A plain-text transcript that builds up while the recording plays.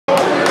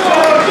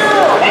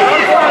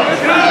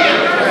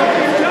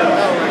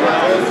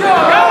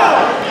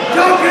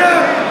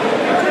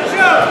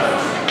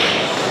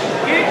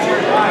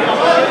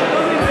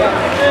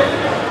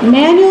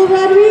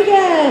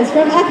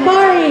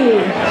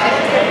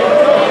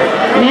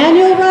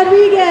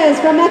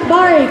from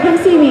Akbari, come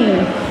see me.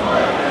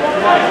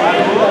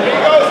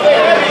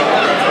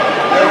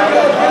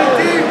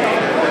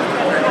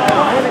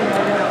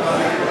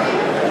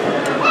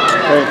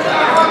 Hey,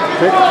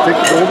 take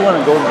the gold one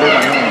and go and get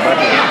my name on the back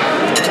of it.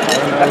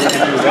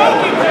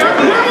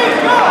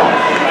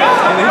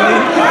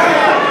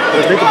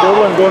 Take the gold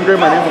one and go and grab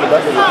my name on the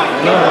back of it.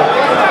 No.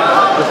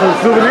 This is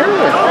a souvenir.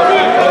 Yeah.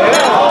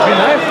 Be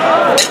nice.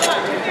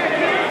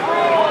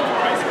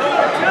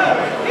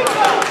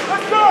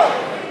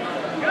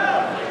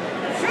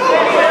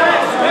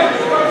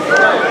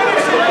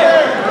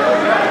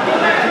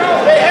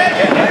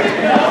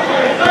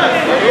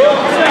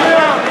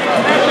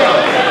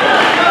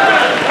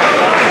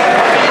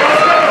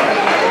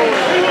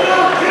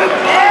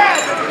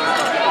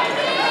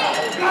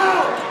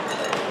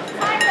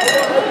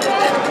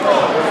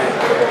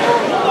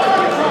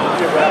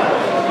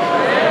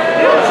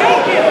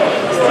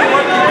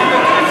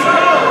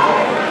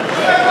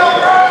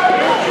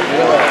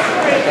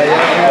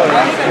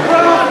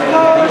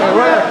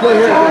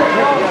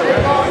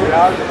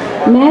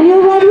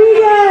 Manuel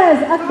Rodriguez,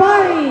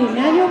 Akbari.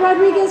 Manuel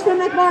Rodriguez from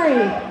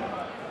Akbari.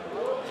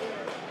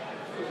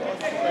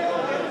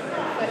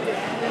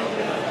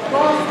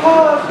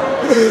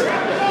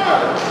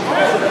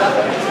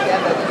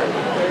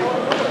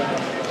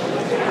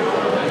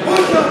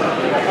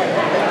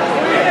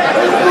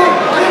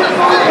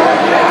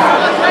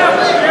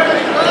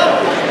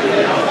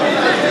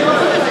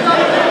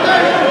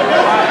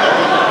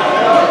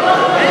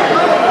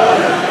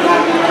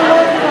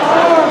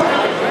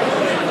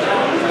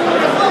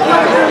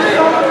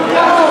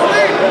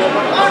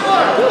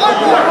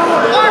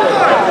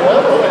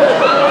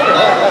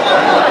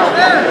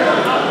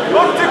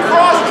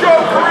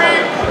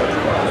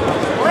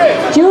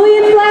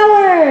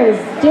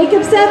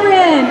 Jacob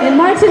Severin and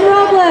Martin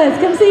Robles,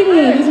 come see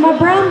me. These are my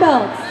brown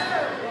belts.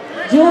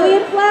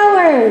 Julian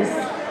Flowers,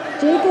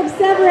 Jacob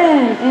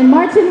Severin, and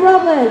Martin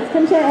Robles.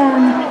 Come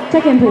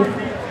check in, please.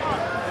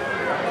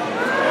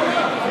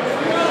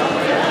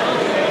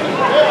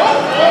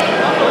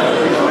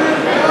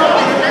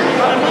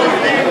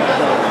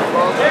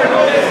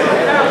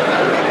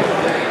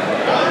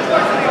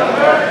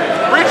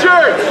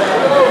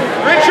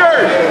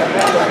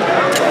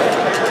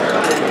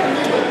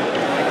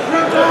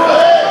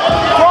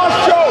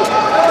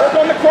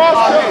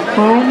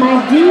 All right,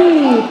 my D,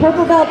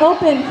 purple belt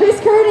open, Chris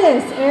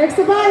Curtis, Eric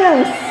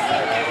Ceballos.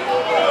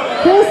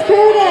 Chris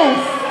Curtis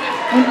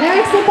and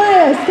Eric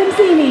Ceballos, come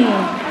see me.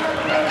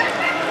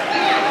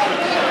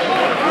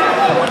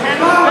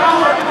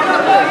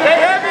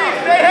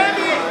 Stay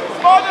heavy,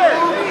 smother.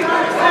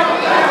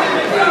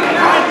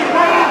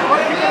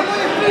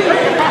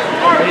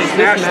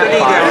 Snatch the knee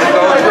down and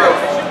go through.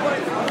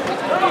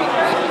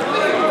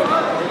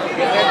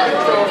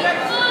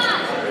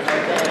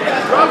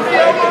 Drop the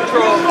elbow,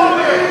 control.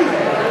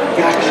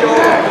 Get your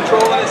shoulder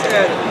control in his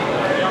head.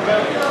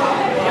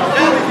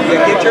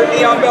 Yeah, get your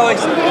knee on belly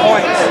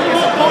points.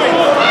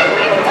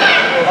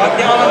 Lock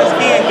down on his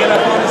knee and get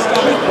up on his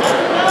stomach.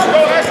 Go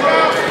next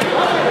round.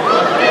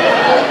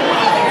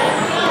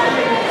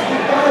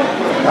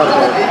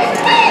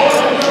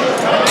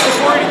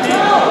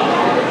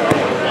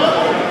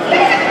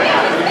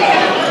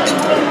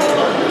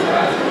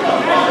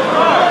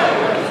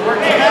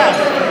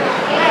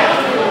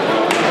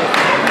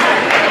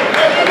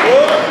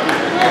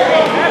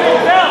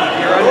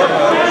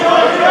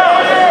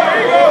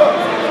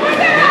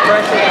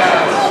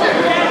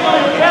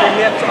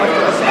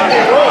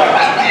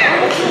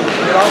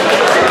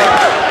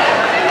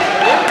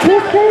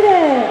 Chris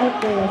Curtis.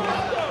 Okay.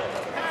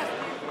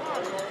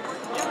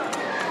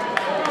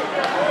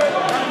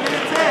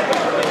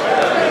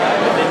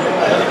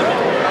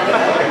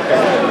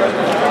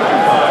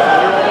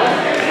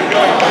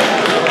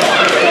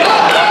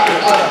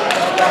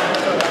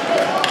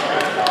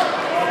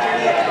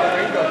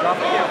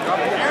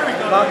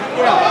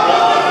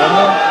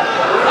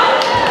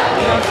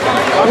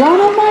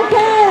 Ronald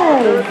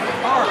Marquez,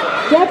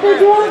 Jeffrey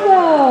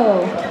Duongo.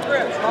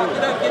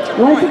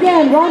 Once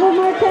again, Ronald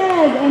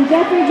Marquez and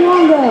Jeffrey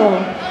Duongo.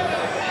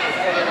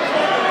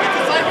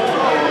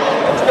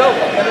 Let's go.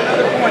 Get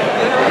another point.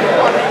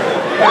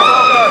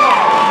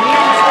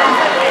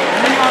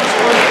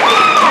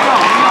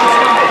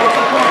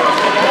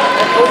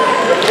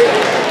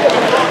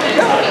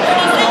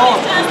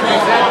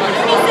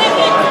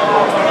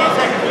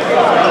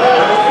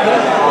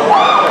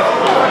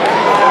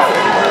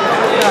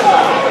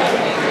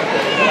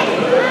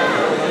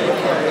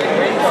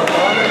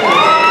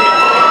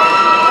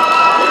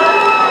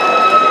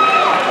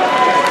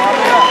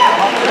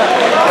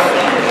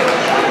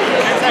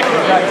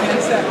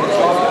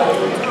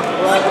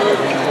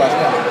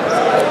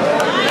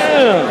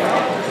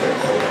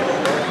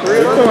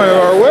 You're coming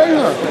our way,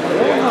 huh?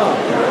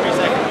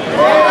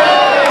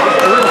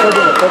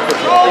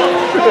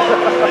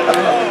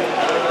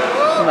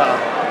 No.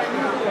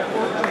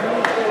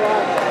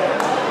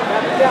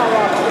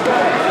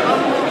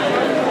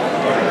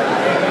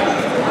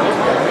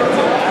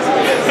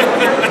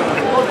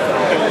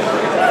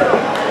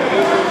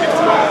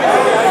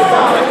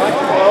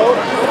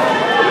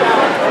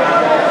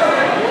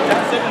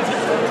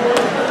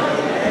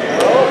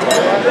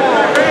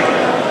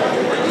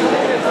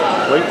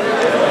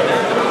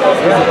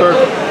 the third.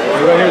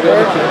 Right here, the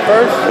other two.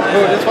 First? Who,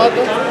 this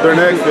vato? They're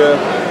next, yeah.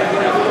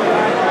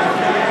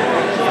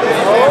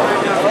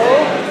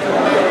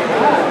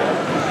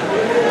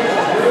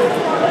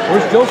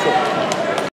 Where's Joseph?